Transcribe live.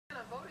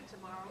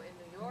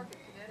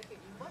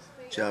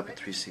Job at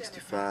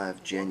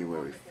 365,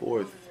 January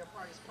 4th.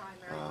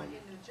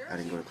 I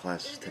didn't go to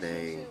classes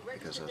today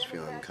because I was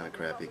feeling kind of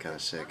crappy, kind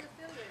of sick.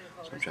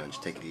 So I'm trying to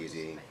just take it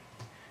easy,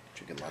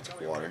 drinking lots of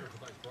water,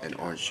 and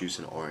orange juice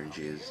and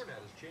oranges,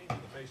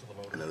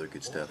 and other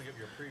good stuff.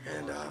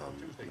 And I'm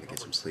going to get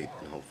some sleep,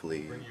 and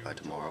hopefully by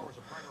tomorrow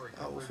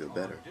I will feel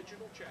better.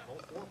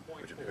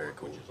 Which would be very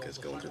cool, because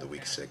going through the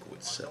week sick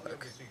would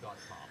suck.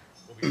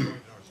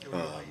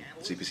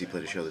 CPC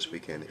played a show this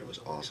weekend. It was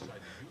awesome.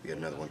 We got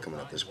another one coming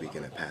up this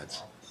weekend at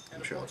Pat's.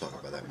 I'm sure I'll talk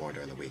about that more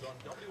during the week.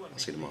 I'll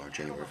see you tomorrow,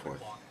 January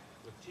 4th,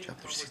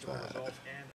 Chapter 65.